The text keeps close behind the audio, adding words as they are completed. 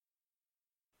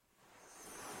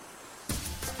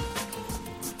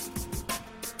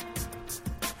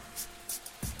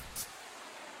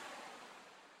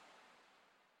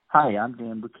Hi, I'm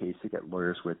Dan Bukasik at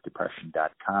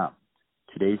LawyersWithDepression.com.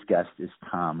 Today's guest is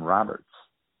Tom Roberts.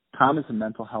 Tom is a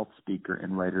mental health speaker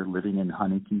and writer living in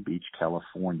Huntington Beach,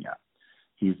 California.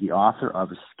 He is the author of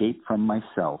Escape from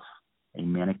Myself, A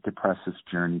Manic Depressive's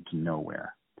Journey to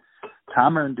Nowhere.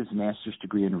 Tom earned his master's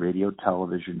degree in radio,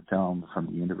 television, film from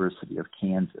the University of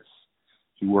Kansas.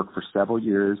 He worked for several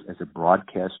years as a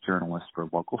broadcast journalist for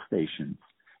local stations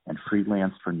and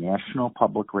freelanced for National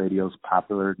Public Radio's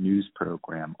popular news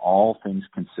program, All Things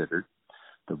Considered,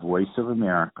 The Voice of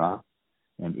America,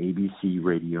 and ABC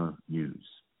Radio News.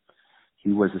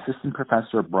 He was assistant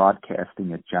professor of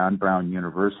broadcasting at John Brown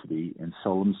University in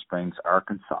Solon Springs,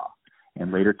 Arkansas,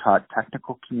 and later taught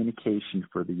technical communication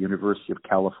for the University of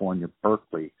California,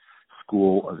 Berkeley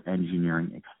School of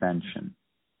Engineering Extension.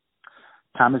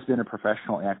 Tom has been a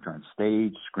professional actor on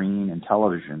stage, screen, and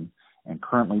television, and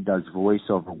currently does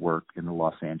voiceover work in the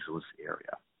Los Angeles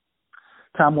area.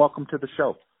 Tom, welcome to the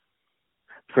show.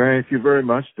 Thank you very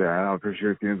much, Dan. I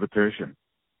appreciate the invitation.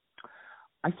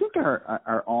 I think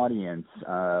our audience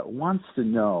wants to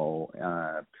know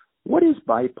what is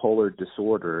bipolar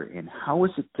disorder and how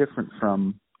is it different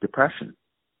from depression?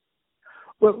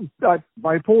 Well,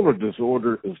 bipolar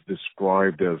disorder is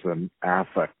described as an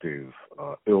affective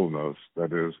illness.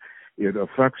 That is, it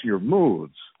affects your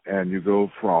moods, and you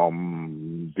go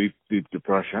from deep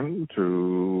depression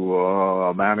to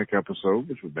a manic episode,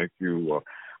 which would make you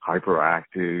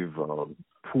hyperactive,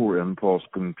 poor impulse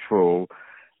control,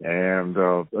 and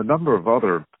a number of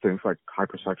other things like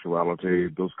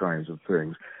hypersexuality, those kinds of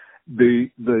things.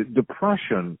 The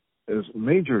depression is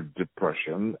major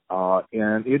depression,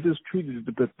 and it is treated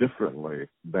a bit differently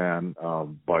than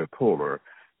bipolar.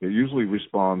 It usually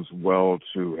responds well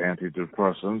to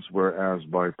antidepressants, whereas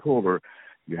bipolar,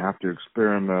 you have to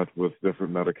experiment with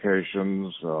different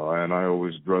medications, and I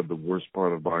always dread the worst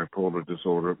part of bipolar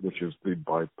disorder, which is the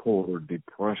bipolar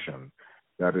depression.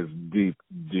 That is deep,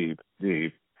 deep,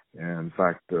 deep. And in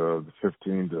fact,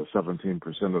 15 to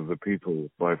 17% of the people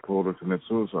with bipolar commit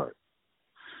suicide.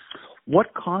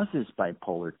 What causes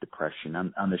bipolar depression?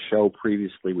 On the show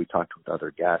previously, we talked with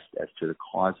other guests as to the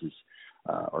causes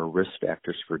or risk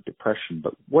factors for depression,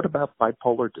 but what about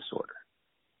bipolar disorder?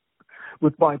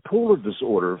 With bipolar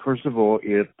disorder, first of all,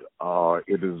 it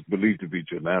is believed to be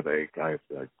genetic.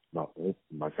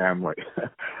 My family,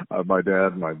 my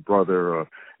dad, my brother,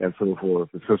 and so forth,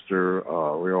 the sister,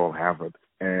 we all have it.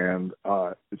 And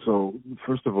so,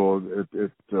 first of all,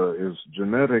 it is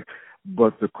genetic,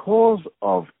 but the cause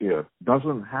of it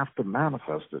doesn't have to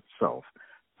manifest itself.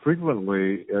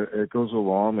 Frequently, it goes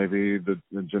along. Maybe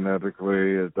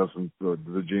genetically,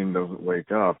 the gene doesn't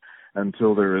wake up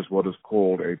until there is what is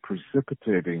called a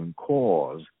precipitating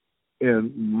cause.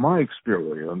 In my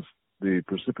experience, the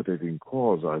precipitating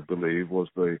cause, I believe, was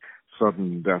the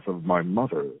sudden death of my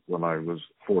mother when I was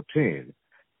 14.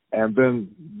 And then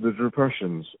the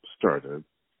depressions started,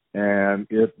 and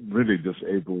it really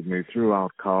disabled me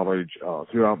throughout college,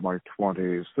 throughout my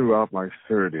 20s, throughout my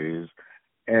 30s,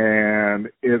 and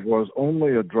it was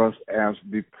only addressed as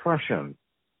depression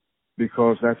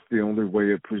because that's the only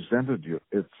way it presented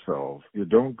itself. You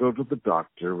don't go to the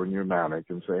doctor when you're manic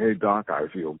and say, "Hey, doc, I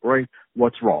feel great.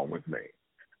 What's wrong with me?"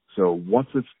 So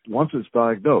once it's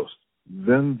diagnosed,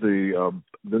 then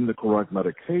the correct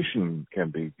medication can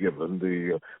be given,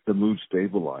 the mood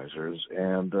stabilizers,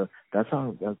 and that's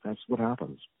what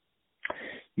happens.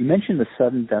 You mentioned the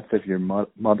sudden death of your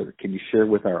mother. Can you share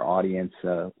with our audience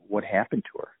what happened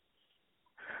to her?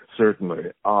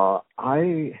 Certainly.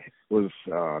 I was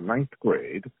ninth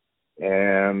grade,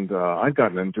 and I'd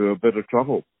gotten into a bit of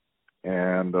trouble,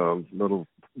 and a little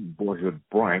boyhood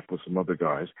prank with some other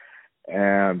guys.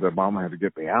 And Mom had to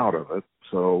get me out of it.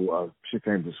 So she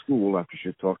came to school after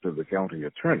she talked to the county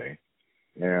attorney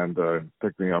and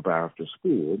picked me up after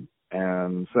school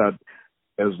and said,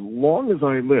 "As long as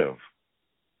I live,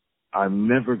 I'm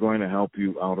never going to help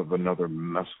you out of another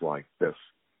mess like this."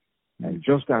 And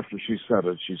just after she said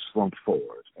it, she slumped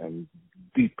forward in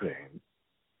deep pain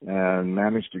and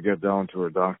managed to get down to her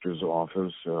doctor's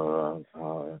office.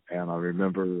 And I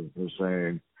remember her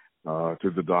saying, to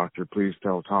the doctor, "Please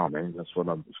tell Tommy," that's what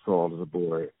I was called as a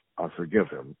boy, "I forgive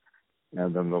him."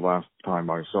 And then the last time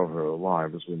I saw her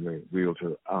alive was when they wheeled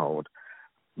her out.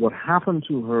 What happened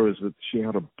to her is that she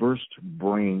had a burst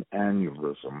brain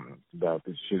aneurysm that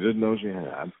she didn't know she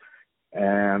had,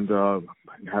 and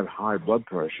had high blood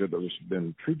pressure that was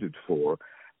been treated for.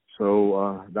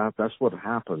 So that's what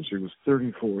happened. She was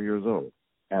 34 years old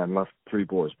and left 3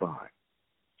 boys behind.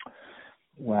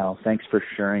 Wow, thanks for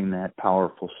sharing that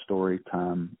powerful story,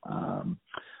 Tom.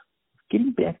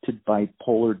 Getting back to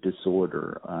bipolar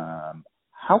disorder,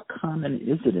 How common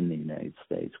is it in the United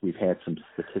States? We've had some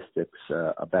statistics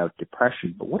about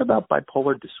depression, but what about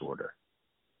bipolar disorder?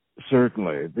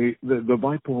 Certainly, the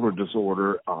bipolar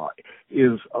disorder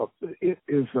is I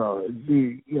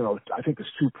think it's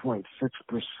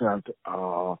 2.6%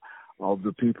 of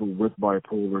the people with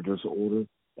bipolar disorder,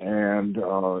 and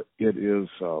it is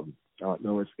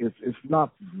no, it's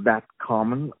not that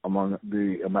common among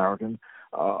the American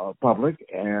public,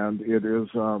 and it is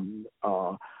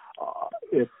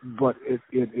it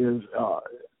is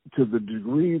to the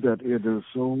degree that it is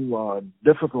so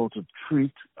difficult to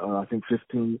treat. I think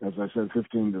 15 to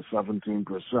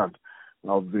 17%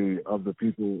 of the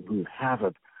people who have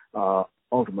it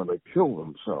ultimately kill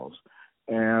themselves,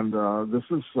 and this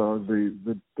is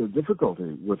the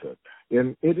difficulty with it.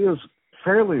 And it is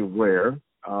fairly rare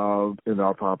in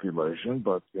our population,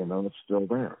 but it's still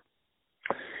there.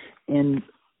 And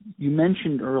you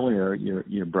mentioned earlier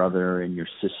your brother and your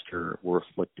sister were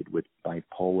afflicted with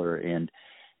bipolar, and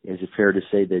is it fair to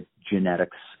say that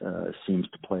genetics seems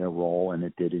to play a role, and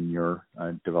it did in your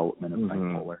development of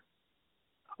bipolar?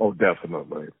 Oh,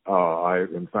 definitely.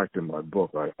 In fact, in my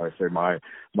book, I say my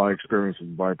experience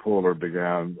with bipolar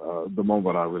began the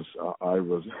moment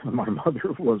my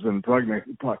mother was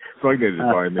impregnated by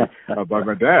me by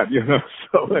my dad.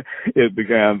 So it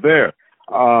began there.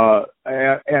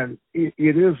 And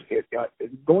it is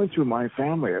going through my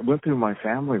family. It went through my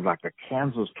family like a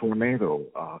Kansas tornado.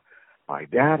 My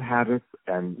dad had it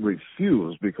and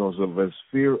refused because of his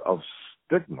fear of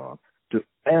stigma to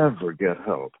ever get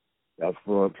help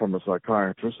from a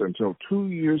psychiatrist until 2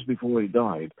 years before he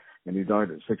died, and he died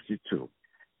at 62.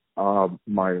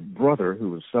 My brother,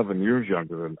 who was 7 years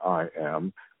younger than I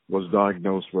am, was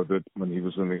diagnosed with it when he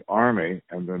was in the Army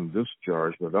and then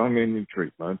discharged without any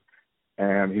treatment.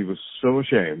 And he was so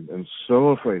ashamed and so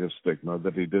afraid of stigma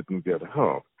that he didn't get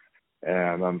help,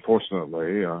 and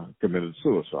unfortunately committed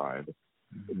suicide.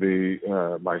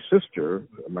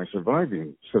 My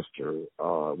surviving sister,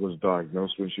 was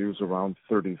diagnosed when she was around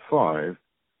 35,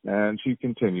 and she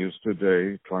continues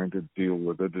today trying to deal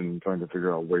with it and trying to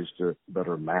figure out ways to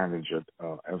better manage it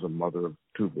as a mother of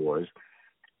 2 boys.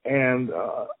 And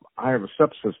I have a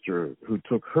stepsister who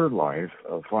took her life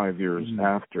 5 years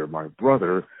after my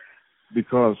brother,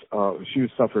 because she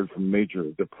suffered from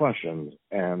major depression,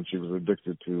 and she was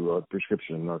addicted to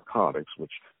prescription narcotics,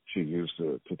 which she used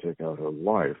to take out her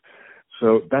life.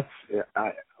 So that's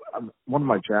one of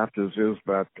my chapters is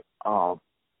that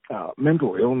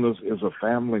mental illness is a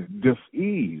family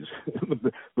dis-ease,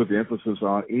 with the emphasis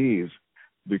on ease,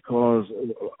 because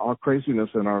our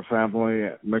craziness in our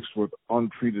family mixed with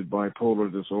untreated bipolar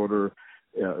disorder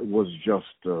was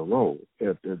just low.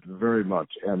 It very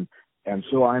much. And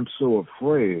so I'm so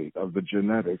afraid of the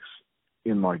genetics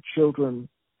in my children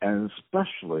and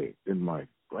especially in my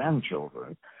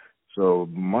grandchildren. So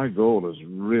my goal is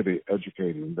really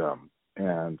educating them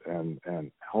and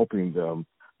helping them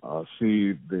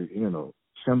see the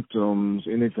symptoms,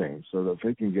 anything, so that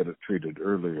they can get it treated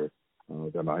earlier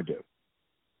than I did.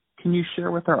 Can you share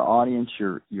with our audience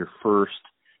your first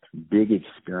big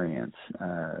experience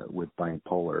with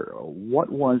bipolar? What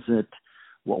was it?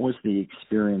 What was the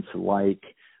experience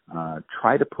like?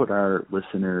 Try to put our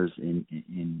listeners in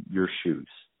your shoes.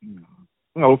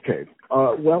 Okay.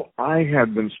 Well, I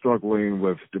had been struggling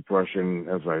with depression,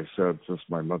 as I said, since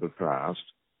my mother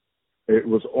passed. It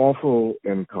was awful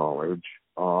in college.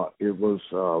 In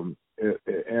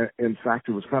fact,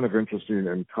 it was kind of interesting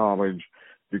in college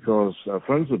because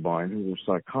friends of mine who were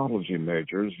psychology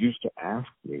majors used to ask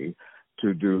me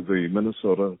to do the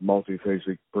Minnesota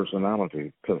Multiphasic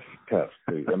Personality Test,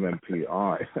 the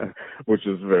MMPI, which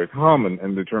is very common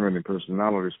in determining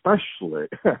personality, especially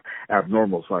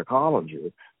abnormal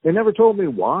psychology. They never told me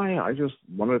why. I just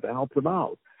wanted to help them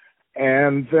out.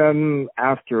 And then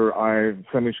after I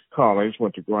finished college,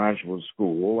 went to graduate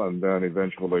school, and then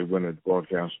eventually went into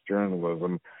broadcast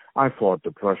journalism, I fought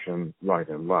depression right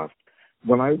and left.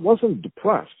 When I wasn't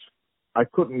depressed, I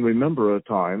couldn't remember a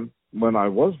time when I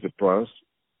was depressed,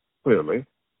 clearly,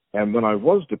 and when I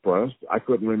was depressed, I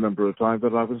couldn't remember a time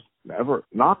that I was ever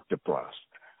not depressed.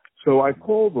 So I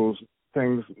call those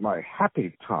things my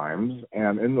happy times,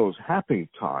 and in those happy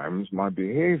times, my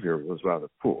behavior was rather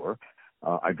poor.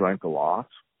 I drank a lot,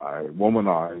 I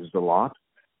womanized a lot,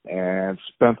 and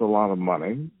spent a lot of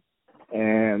money,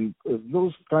 and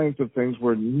those kinds of things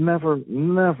were never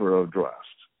addressed.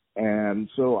 And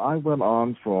so I went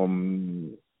on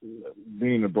from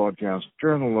being a broadcast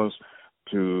journalist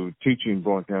to teaching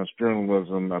broadcast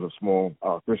journalism at a small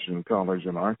Christian college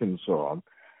in Arkansas,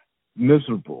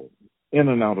 miserable, in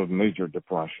and out of major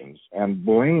depressions, and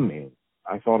blaming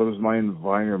I thought it was my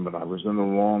environment. I was in the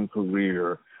wrong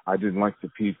career. I didn't like the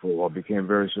people. I became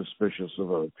very suspicious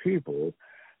of other people.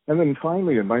 And then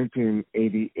finally in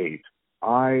 1988,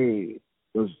 I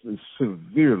was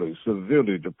severely,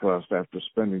 severely depressed after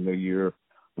spending a year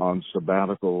on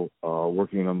sabbatical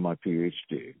working on my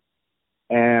PhD.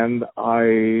 And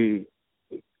I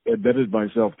admitted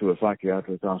myself to a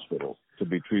psychiatric hospital to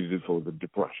be treated for the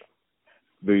depression.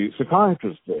 The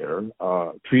psychiatrist there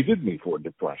treated me for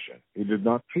depression. He did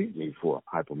not treat me for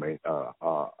bipolar.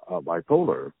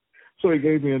 So he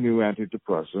gave me a new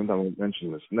antidepressant. I won't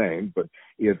mention his name, but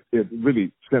it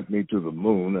really sent me to the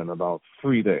moon in about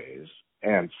 3 days.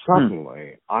 And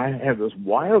suddenly I had this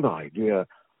wild idea,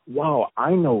 wow,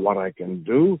 I know what I can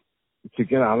do to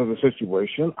get out of the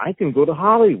situation. I can go to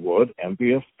Hollywood and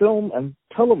be a film and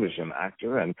television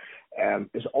actor, and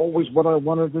it's always what I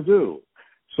wanted to do.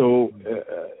 So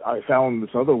I found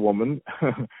this other woman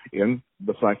in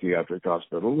the psychiatric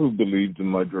hospital who believed in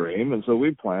my dream, and so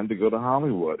we planned to go to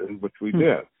Hollywood, which we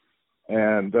did.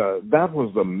 And that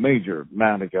was the major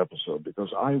manic episode,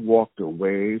 because I walked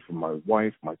away from my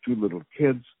wife, my 2 little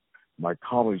kids, my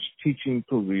college teaching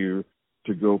career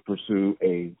to go pursue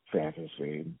a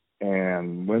fantasy.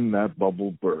 And when that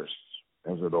bubble bursts,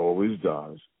 as it always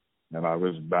does, and I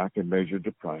was back in major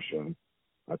depression,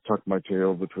 I tucked my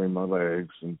tail between my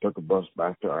legs and took a bus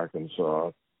back to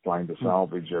Arkansas, trying to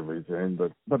salvage everything.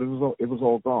 But it was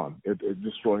all gone. It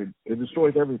destroyed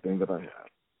everything that I had.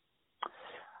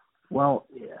 Well,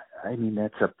 I mean,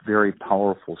 that's a very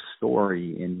powerful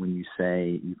story. And when you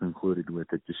say you concluded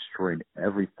with it destroyed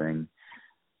everything,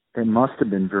 it must have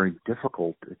been very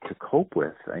difficult to cope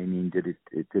with. I mean, did it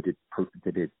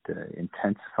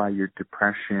intensify your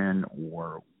depression,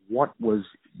 or what was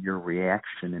your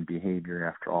reaction and behavior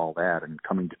after all that and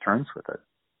coming to terms with it?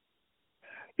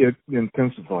 It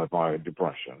intensified my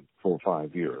depression for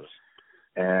 5 years.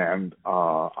 And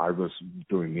I was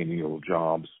doing menial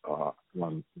jobs.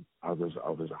 When I was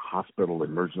a hospital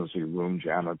emergency room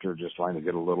janitor, just trying to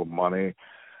get a little money,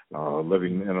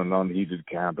 living in an unheated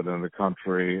cabin in the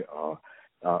country.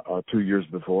 2 years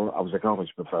before, I was a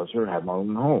college professor, had my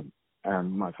own home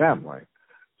and my family.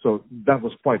 So that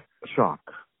was quite a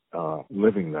shock,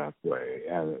 living that way.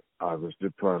 And I was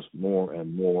depressed more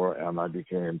and more, and I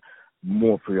became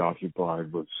more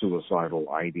preoccupied with suicidal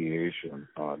ideation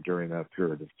during that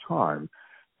period of time.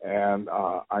 And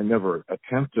I never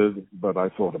attempted, but I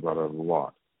thought about it a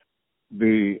lot.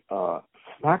 The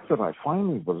fact that I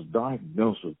finally was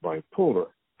diagnosed with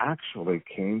bipolar actually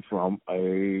came from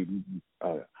a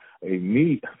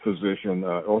knee physician,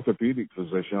 orthopedic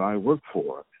physician I worked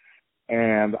for.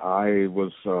 And I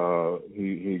was,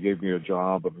 he gave me a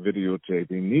job of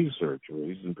videotaping knee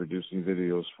surgeries and producing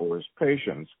videos for his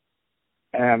patients.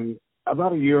 And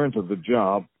about a year into the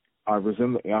job, I was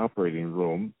in the operating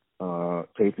room,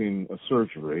 taping a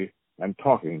surgery and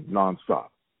talking nonstop.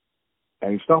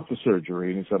 And he stopped the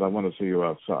surgery and he said, "I want to see you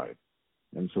outside."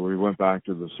 And so we went back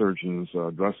to the surgeon's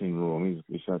dressing room.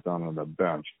 We sat down on a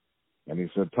bench. And he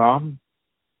said, "Tom,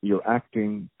 you're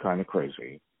acting kind of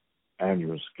crazy and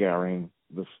you're scaring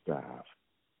the staff.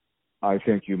 I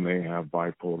think you may have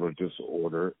bipolar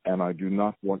disorder, and I do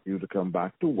not want you to come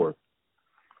back to work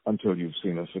until you've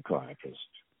seen a psychiatrist."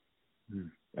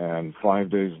 And 5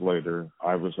 days later,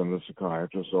 I was in the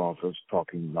psychiatrist's office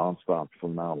talking nonstop for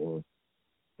an hour.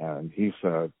 And he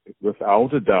said,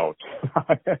 "Without a doubt,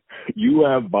 you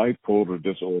have bipolar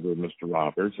disorder, Mr.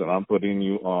 Roberts, and I'm putting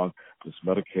you on this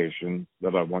medication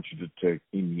that I want you to take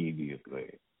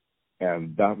immediately."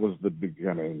 And that was the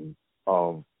beginning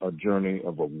of a journey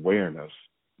of awareness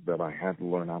that I had to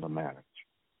learn how to manage.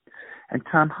 And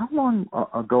Tom, how long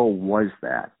ago was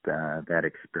that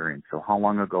experience? So how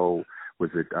long ago was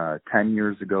it? 10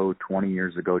 years ago, 20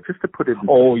 years ago? Just to put it in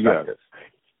perspective.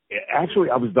 Yes. Actually,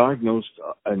 I was diagnosed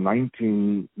in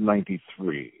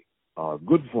 1993,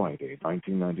 Good Friday,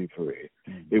 1993.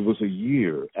 It was a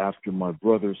year after my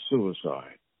brother's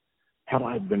suicide. Had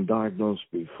I been diagnosed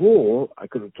before, I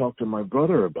could have talked to my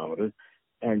brother about it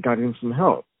and got him some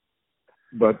help.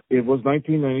 But it was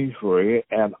 1993,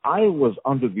 and I was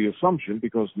under the assumption,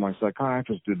 because my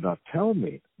psychiatrist did not tell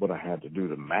me what I had to do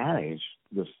to manage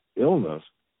this illness,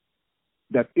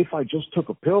 that if I just took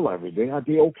a pill every day, I'd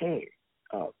be okay.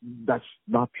 That's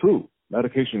not true.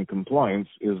 Medication compliance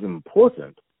is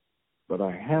important, but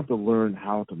I had to learn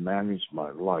how to manage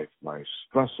my life, my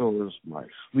stressors, my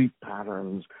sleep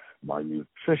patterns, my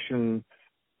nutrition,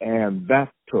 and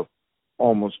that took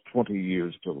almost 20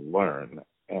 years to learn.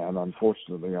 And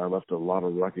unfortunately, I left a lot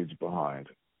of wreckage behind.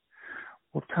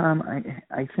 Well, Tom,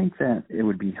 I think that it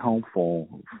would be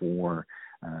helpful for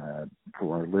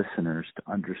our listeners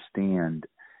to understand,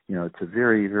 it's a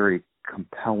very, very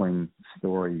compelling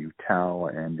story you tell,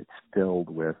 and it's filled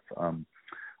with a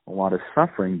lot of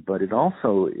suffering, but it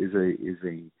also is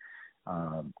a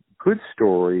good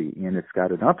story, and it's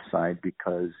got an upside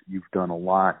because you've done a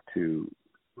lot to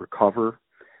recover,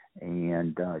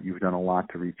 and you've done a lot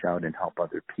to reach out and help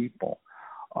other people.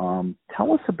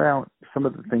 Tell us about some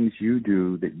of the things you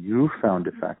do that you found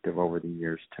effective over the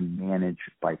years to manage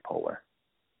bipolar.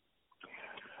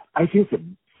 I think that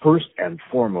first and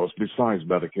foremost, besides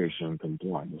medication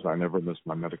compliance, I never miss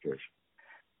my medication.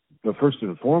 The first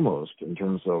and foremost, in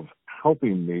terms of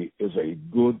helping me, is a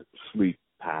good sleep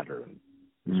pattern.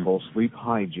 It's called sleep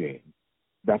hygiene.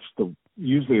 That's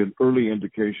usually an early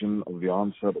indication of the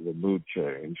onset of a mood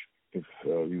change. If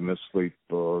you miss sleep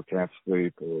or can't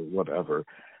sleep or whatever,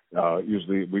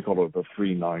 usually we call it the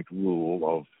 3-night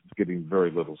rule of getting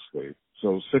very little sleep.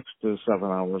 So 6 to 7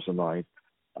 hours a night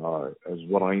is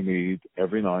what I need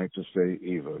every night to stay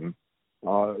even.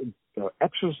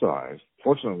 Exercise.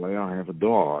 Fortunately, I have a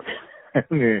dog.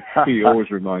 And he always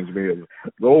reminds me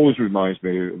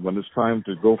when it's time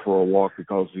to go for a walk,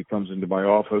 because he comes into my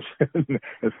office and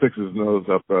sticks his nose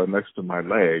up next to my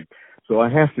leg. So I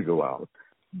have to go out.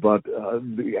 But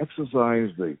the exercise,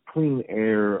 the clean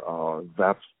air,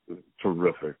 that's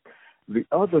terrific. The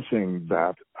other thing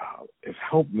that has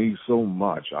helped me so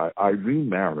much, I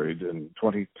remarried in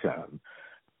 2010,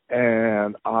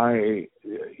 and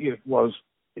it was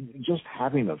just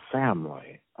having a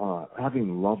family,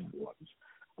 having loved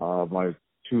ones. My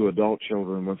 2 adult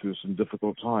children went through some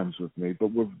difficult times with me,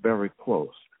 but we're very close.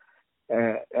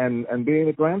 And being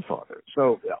a grandfather.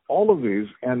 So all of these,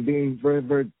 and being very,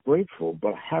 very grateful,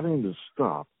 but having to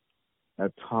stop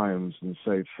at times and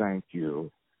say thank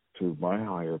you to my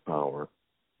higher power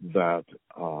that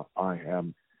I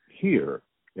am here.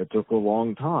 It took a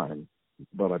long time,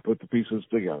 but I put the pieces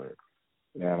together.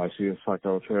 And I see a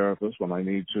psychotherapist when I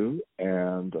need to,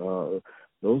 and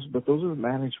those are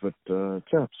management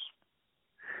tips.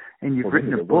 And you've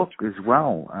written a book as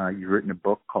well. You've written a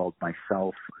book called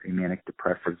Myself, A Manic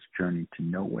Depressor's Journey to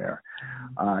Nowhere.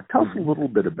 Tell us a little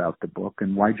bit about the book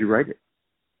and why'd you write it?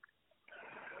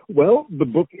 Well, the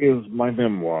book is my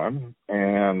memoir,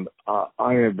 and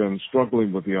I have been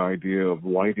struggling with the idea of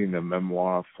writing a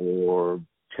memoir for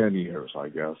 10 years, I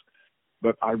guess.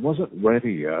 But I wasn't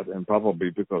ready yet, and probably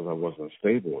because I wasn't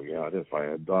stable yet. If I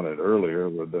had done it earlier,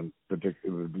 it would have been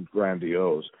particularly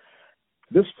grandiose.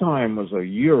 This time was a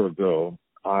year ago.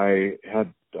 I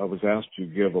was asked to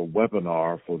give a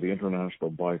webinar for the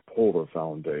International Bipolar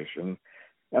Foundation,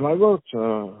 and I wrote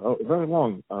a very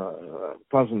long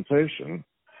presentation.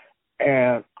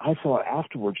 And I thought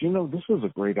afterwards, this is a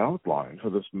great outline for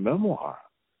this memoir.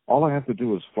 All I have to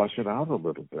do is flesh it out a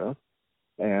little bit.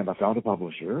 And I found a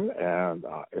publisher, and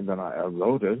then I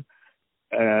wrote it.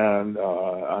 And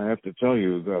I have to tell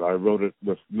you that I wrote it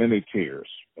with many tears,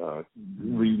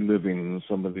 reliving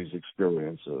some of these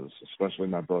experiences, especially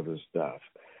my brother's death.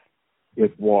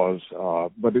 It was,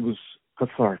 but it was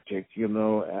cathartic,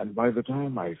 and by the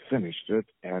time I finished it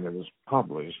and it was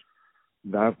published,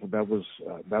 that was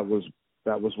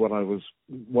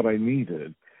what I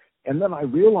needed. And then I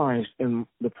realized in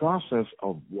the process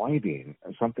of writing,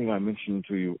 and something I mentioned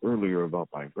to you earlier about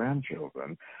my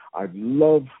grandchildren, I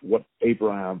love what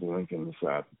Abraham Lincoln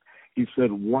said. He said,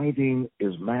 writing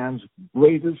is man's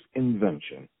greatest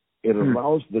invention. It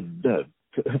allows the dead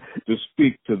to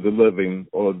speak to the living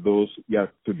or those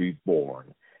yet to be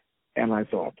born. And I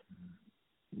thought,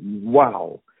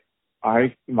 wow,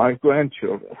 my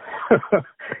grandchildren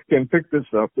can pick this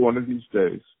up one of these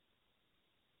days,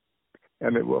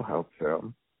 and it will help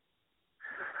them.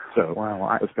 So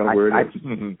wow, that's kind of where it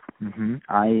is.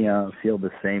 I feel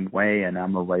the same way, and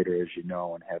I'm a writer, as you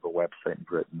know, and have a website and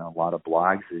written a lot of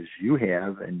blogs, as you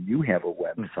have, and you have a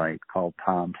website called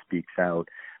Tom Speaks Out,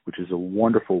 which is a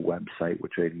wonderful website,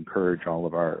 which I'd encourage all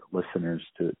of our listeners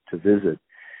to visit.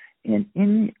 And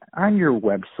on your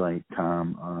website,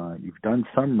 Tom, you've done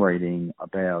some writing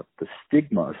about the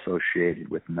stigma associated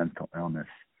with mental illness.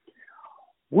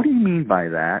 What do you mean by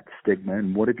that, stigma,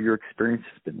 and what have your experiences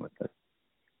been with it?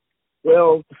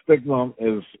 Well, stigma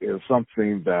is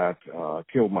something that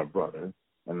killed my brother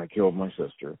and that killed my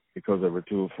sister because they were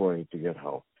too afraid to get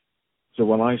help. So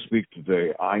when I speak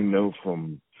today, I know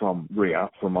from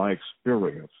my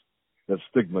experience that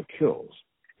stigma kills.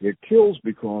 It kills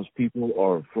because people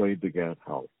are afraid to get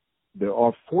help. There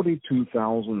are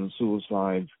 42,000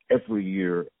 suicides every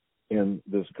year in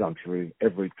this country,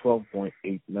 every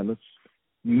 12.8 minutes,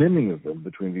 many of them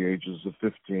between the ages of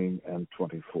 15 and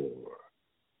 24.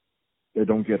 They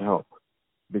don't get help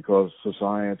because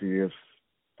society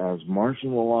has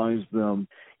marginalized them.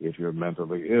 If you're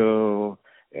mentally ill,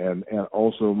 and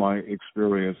also my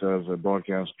experience as a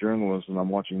broadcast journalist, and I'm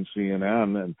watching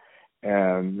CNN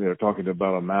and they're talking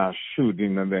about a mass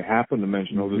shooting, and they happen to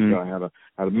mention, oh, this guy had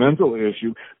a mental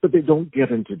issue, but they don't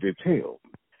get into detail.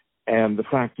 And the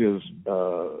fact is,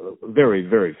 very,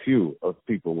 very few of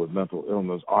people with mental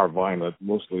illness are violent.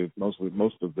 Most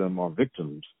of them are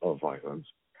victims of violence.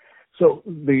 So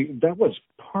that was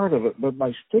part of it. But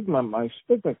my stigma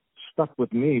stuck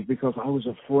with me because I was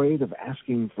afraid of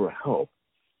asking for help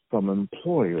from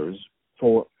employers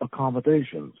for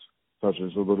accommodations, such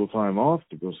as a little time off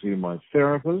to go see my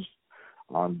therapist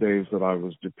on days that I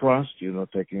was depressed,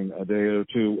 taking a day or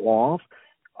two off,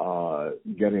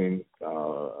 getting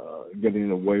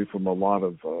away from a lot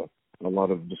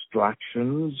of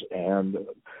distractions, and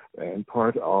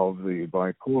part of the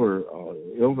bipolar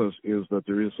illness is that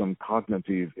there is some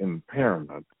cognitive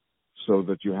impairment, so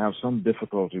that you have some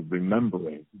difficulty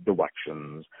remembering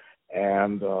directions,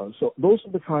 and so those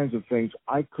are the kinds of things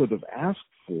I could have asked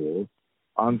for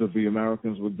under the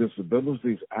Americans with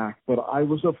Disabilities Act, but I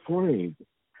was afraid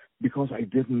because I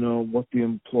didn't know what the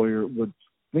employer would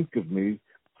think of me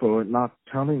for not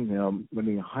telling him when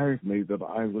he hired me that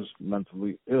I was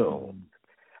mentally ill.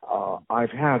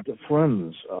 I've had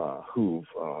friends who've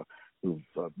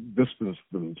distanced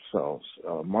themselves,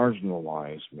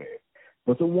 marginalized me,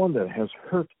 but the one that has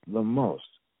hurt the most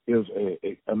is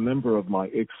a member of my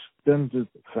extended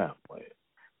family.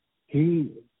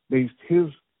 He based his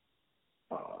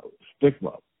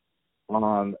stigma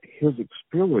on his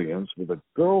experience with a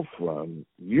girlfriend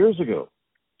years ago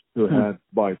who had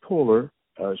bipolar.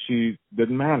 She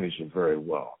didn't manage it very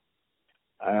well.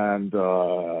 And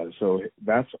so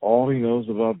that's all he knows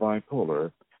about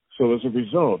bipolar. So as a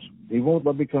result, he won't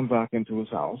let me come back into his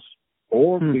house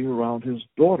or be around his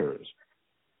daughters.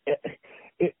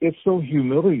 It's so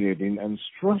humiliating and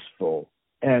stressful.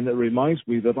 And it reminds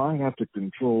me that I have to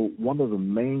control one of the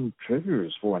main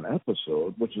triggers for an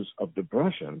episode, which is of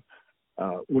depression,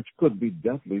 which could be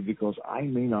deadly because I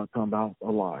may not come out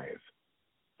alive.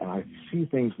 And I see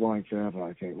things like that, and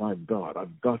I think, my God,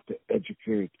 I've got to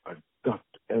educate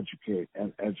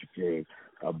and educate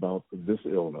about this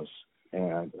illness.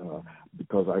 And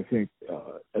because I think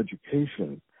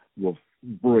education will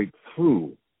break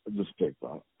through the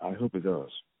stigma. I hope it does.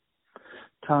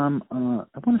 Tom, I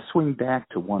want to swing back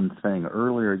to one thing.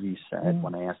 Earlier you said,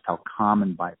 when I asked how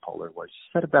common bipolar was,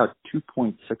 you said about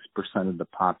 2.6% of the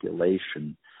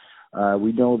population.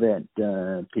 We know that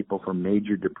people for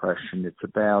major depression, it's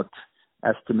about,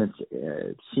 estimates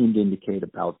seem to indicate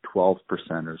about 12%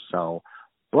 or so.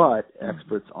 But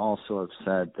experts also have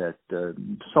said that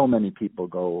so many people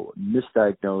go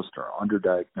misdiagnosed or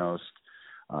underdiagnosed,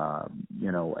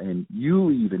 and you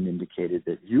even indicated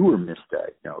that you were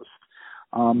misdiagnosed.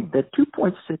 That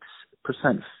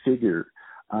 2.6% figure,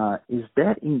 is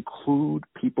that include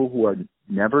people who are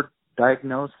never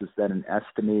diagnosed? Is that an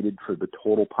estimated for the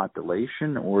total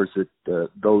population, or is it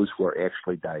those who are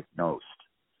actually diagnosed?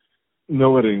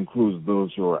 No, it includes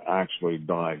those who are actually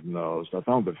diagnosed. I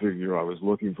found the figure I was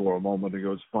looking for a moment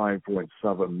ago. It's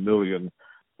 5.7 million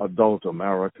adult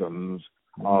Americans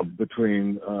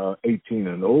between 18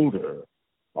 and older.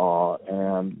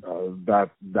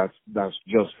 That's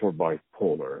just for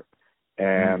bipolar.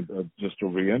 And just to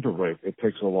reiterate, it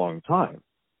takes a long time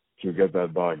to get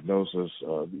that diagnosis.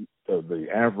 The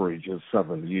average is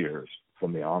 7 years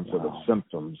from the onset of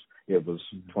symptoms. It was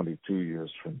 22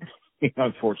 years from me,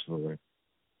 unfortunately.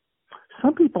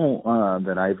 Some people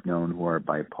that I've known who are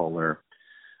bipolar,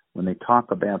 when they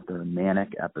talk about their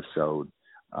manic episode,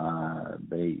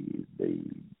 they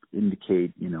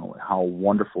indicate, how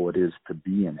wonderful it is to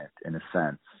be in it, in a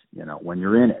sense, when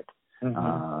you're in it.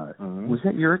 Was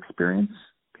that your experience?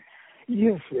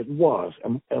 Yes, it was.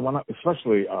 And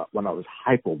especially when I was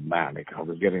hypomanic, I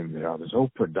was so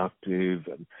productive,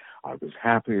 and I was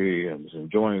happy, and was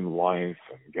enjoying life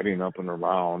and getting up and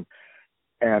around.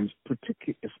 And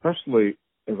especially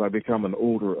as I become an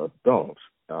older adult,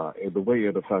 the way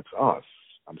it affects us,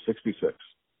 I'm 66,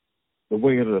 the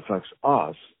way it affects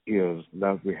us is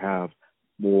that we have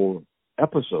more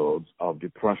episodes of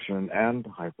depression and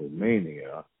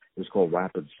hypomania. It's called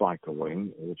rapid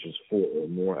cycling, which is 4 or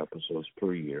more episodes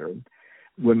per year.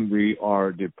 When we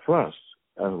are depressed,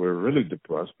 and we're really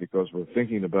depressed because we're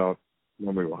thinking about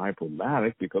when we were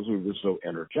hypomanic because we were so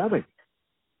energetic.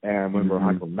 And when we're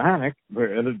hypomanic,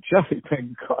 we're energetic,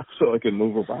 thank God, so I can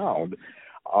move around.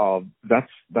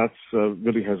 That's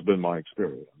really has been my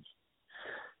experience.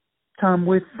 Tom,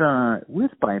 with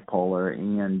bipolar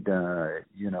and,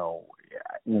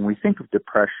 when we think of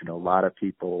depression, a lot of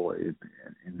people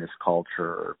in this culture,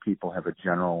 or people have a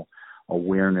general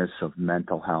awareness of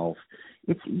mental health,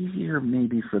 it's easier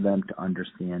maybe for them to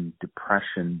understand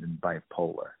depression than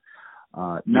bipolar.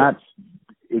 Not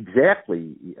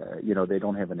exactly, they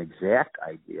don't have an exact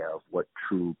idea of what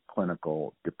true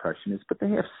clinical depression is, but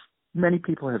many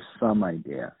people have some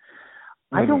idea.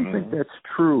 I don't think that's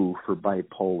true for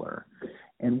bipolar.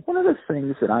 And one of the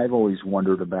things that I've always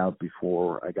wondered about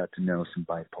before I got to know some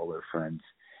bipolar friends,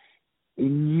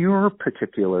 in your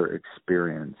particular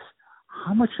experience,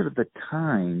 how much of the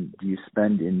time do you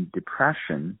spend in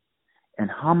depression, and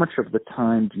how much of the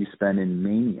time do you spend in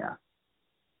mania?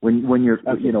 When you're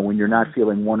when you're not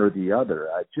feeling one or the other,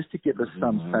 just to give us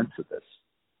some sense of this.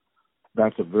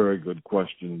 That's a very good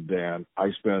question, Dan.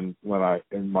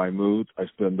 In my moods, I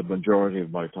spend the majority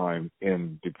of my time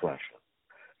in depression.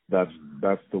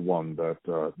 That's the one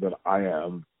that I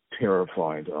am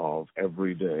terrified of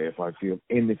every day if I feel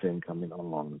anything coming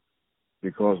along,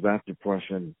 because that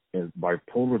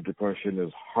bipolar depression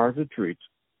is hard to treat.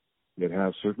 It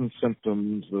has certain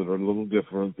symptoms that are a little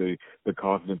different. The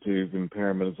cognitive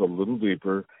impairment is a little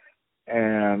deeper.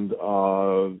 And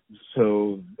and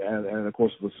of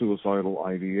course the suicidal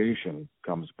ideation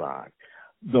comes back.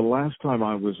 The last time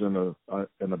I was in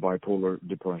a bipolar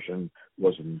depression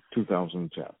was in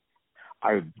 2010.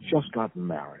 I had just gotten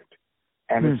married,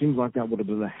 and it seems like that would have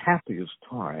been the happiest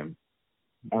time.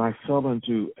 And I fell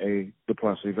into a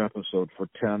depressive episode for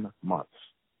 10 months.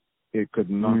 It could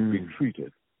not be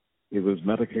treated. It was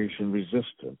medication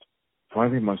resistant.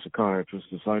 Finally, my psychiatrist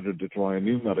decided to try a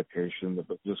new medication that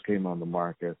just came on the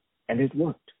market, and it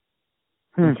worked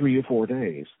in 3 or 4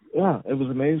 days. Yeah, it was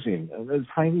amazing. And a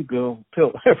tiny pill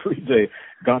every day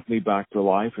got me back to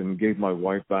life and gave my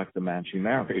wife back the man she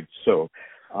married. So,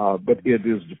 but it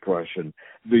is depression.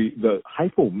 The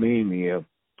hypomania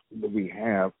that we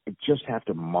have, we just have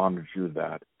to monitor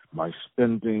that. My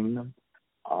spending,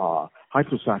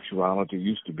 hypersexuality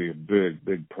used to be a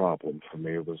big problem for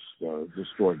me. It was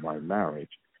destroyed my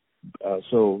marriage.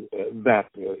 So that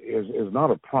is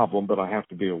not a problem, but I have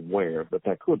to be aware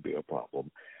that could be a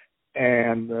problem.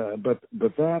 And but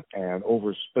that and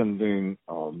overspending,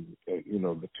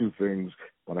 the two things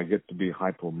when I get to be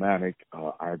hypomanic,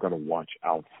 I've got to watch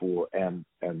out for, and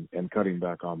cutting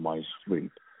back on my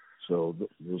sleep. So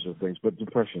those are things. But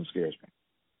depression scares me.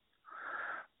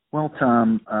 Well,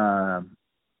 Tom,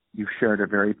 you've shared a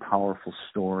very powerful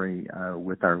story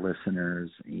with our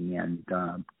listeners and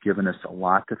given us a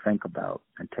lot to think about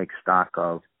and take stock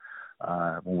of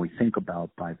when we think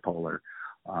about bipolar.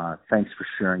 Thanks for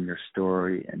sharing your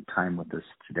story and time with us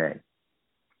today.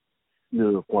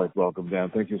 You're quite welcome, Dan.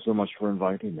 Thank you so much for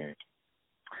inviting me.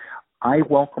 I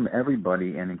welcome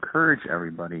everybody and encourage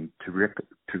everybody to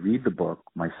read the book,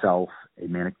 Myself, A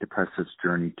Manic Depressive's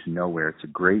Journey to Nowhere. It's a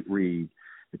great read.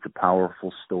 It's a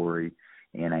powerful story.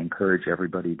 And I encourage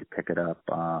everybody to pick it up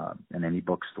in any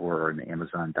bookstore or on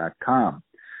Amazon.com.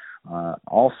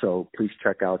 Also, please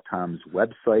check out Tom's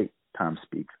website, Tom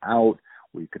Speaks Out,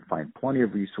 where you can find plenty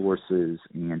of resources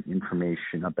and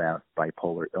information about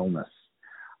bipolar illness.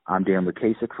 I'm Dan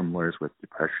Lukasik from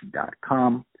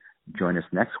LawyersWithDepression.com. Join us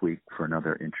next week for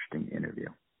another interesting interview.